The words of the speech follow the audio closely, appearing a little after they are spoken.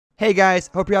Hey guys,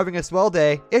 hope you're having a swell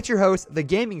day. It's your host, the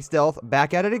Gaming Stealth,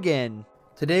 back at it again.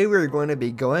 Today we're going to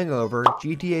be going over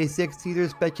GTA 6 teaser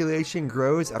speculation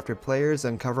grows after players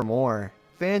uncover more.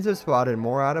 Fans have spotted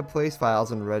more out-of-place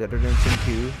files in Red Dead Redemption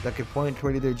 2 that could point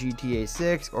toward either GTA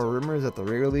 6 or rumors that the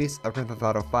re-release of Grand Theft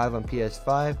Auto 5 on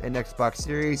PS5 and Xbox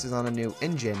Series is on a new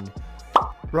engine.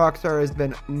 Rockstar has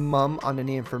been mum on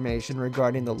any information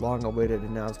regarding the long-awaited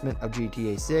announcement of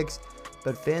GTA 6,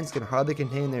 but fans can hardly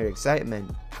contain their excitement,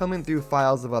 combing through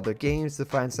files of other games to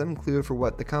find some clue for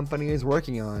what the company is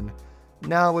working on.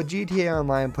 Now, with GTA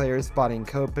Online players spotting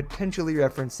code potentially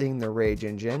referencing the Rage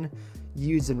engine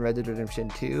used in Red Dead Redemption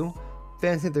 2,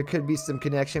 fans think there could be some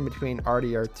connection between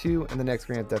RDR2 and the next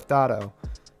Grand Theft Auto.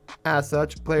 As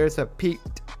such, players have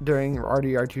peeked during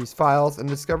RDR2's files and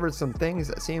discovered some things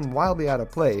that seem wildly out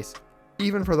of place,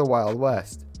 even for the Wild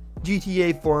West.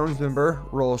 GTA forums member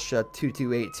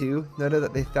Rollshut2282 noted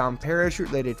that they found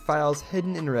parachute-related files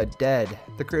hidden in Red Dead.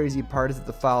 The crazy part is that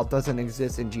the file doesn't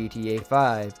exist in GTA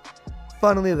 5.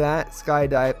 Funnily that,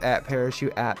 Skydive at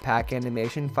Parachute at Pack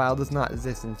Animation file does not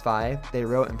exist in 5. They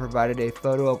wrote and provided a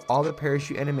photo of all the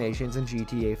parachute animations in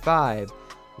GTA 5.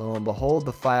 Lo and behold,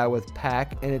 the file with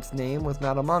Pack and its name was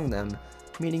not among them,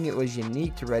 meaning it was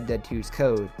unique to Red Dead 2's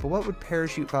code. But what would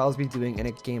parachute files be doing in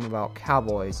a game about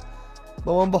cowboys?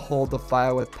 Lo and behold, the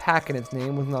file with Pack in its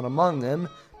name was not among them,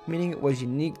 meaning it was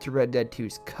unique to Red Dead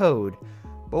 2's code.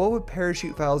 But what would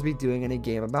parachute files be doing in a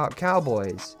game about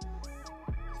cowboys?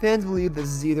 Fans believe this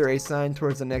is either a sign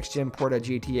towards the next-gen port of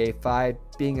GTA 5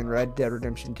 being in Red Dead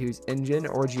Redemption 2's engine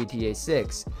or GTA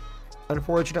 6.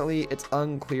 Unfortunately, it's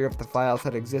unclear if the files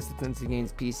had existed since the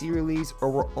game's PC release or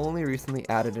were only recently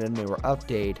added in a newer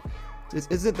update. This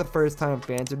isn't the first time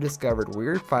fans have discovered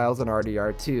weird files in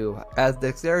RDR2, as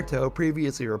Dexerto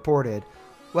previously reported.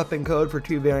 Weapon code for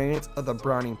two variants of the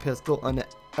Browning pistol and the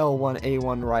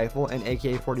L1A1 rifle and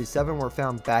AK-47 were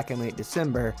found back in late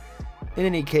December. In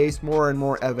any case, more and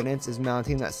more evidence is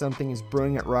mounting that something is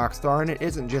brewing at Rockstar and it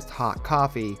isn't just hot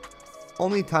coffee.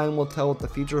 Only time will tell what the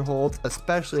future holds,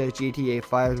 especially as GTA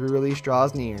 5's re-release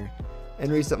draws near.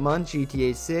 In recent months,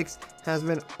 GTA 6 has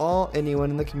been all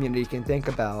anyone in the community can think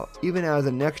about, even as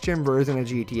the next-gen version of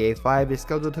GTA 5 is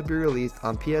scheduled to be released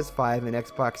on PS5 and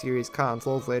Xbox Series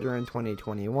consoles later in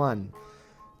 2021.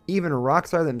 Even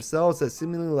Rockstar themselves has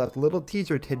seemingly left little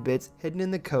teaser tidbits hidden in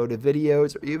the code of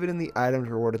videos or even in the items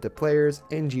rewarded to players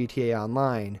in GTA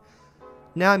Online.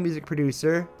 Now music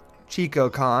producer Chico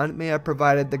Khan may have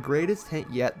provided the greatest hint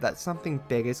yet that something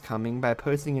big is coming by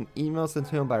posting an email sent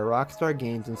to him by Rockstar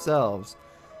Games themselves.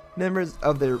 Members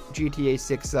of the GTA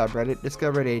 6 subreddit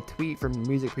discovered a tweet from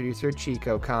music producer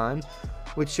Chico Khan,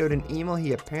 which showed an email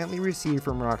he apparently received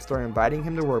from Rockstar inviting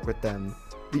him to work with them.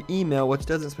 The email, which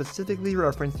doesn't specifically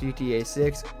reference GTA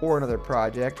 6 or another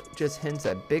project, just hints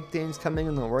at big things coming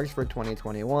in the works for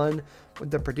 2021,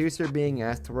 with the producer being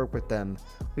asked to work with them.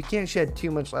 We can't shed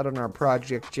too much light on our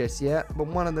project just yet, but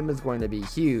one of them is going to be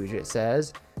huge, it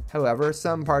says. However,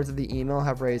 some parts of the email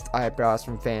have raised eyebrows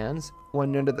from fans.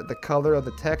 One noted that the color of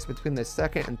the text between the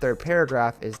second and third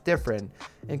paragraph is different,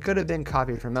 and could have been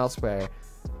copied from elsewhere.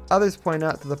 Others point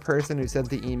out that the person who sent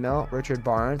the email, Richard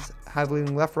Barnes,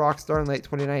 having left Rockstar in late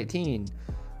 2019.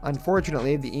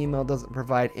 Unfortunately, the email doesn't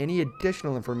provide any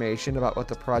additional information about what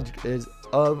the project is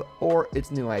of or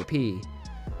its new IP.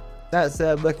 That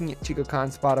said, looking at Chico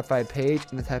Khan's Spotify page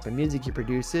and the type of music he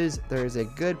produces, there is a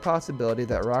good possibility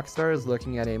that Rockstar is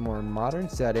looking at a more modern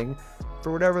setting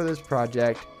for whatever this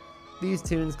project. These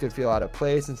tunes could feel out of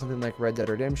place in something like Red Dead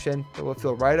Redemption, but will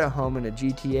feel right at home in a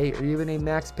GTA or even a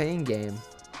Max Payne game.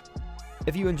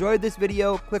 If you enjoyed this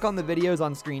video, click on the videos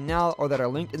on screen now or that are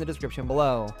linked in the description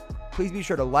below. Please be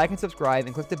sure to like and subscribe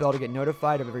and click the bell to get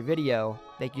notified of every video.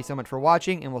 Thank you so much for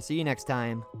watching and we'll see you next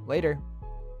time. Later.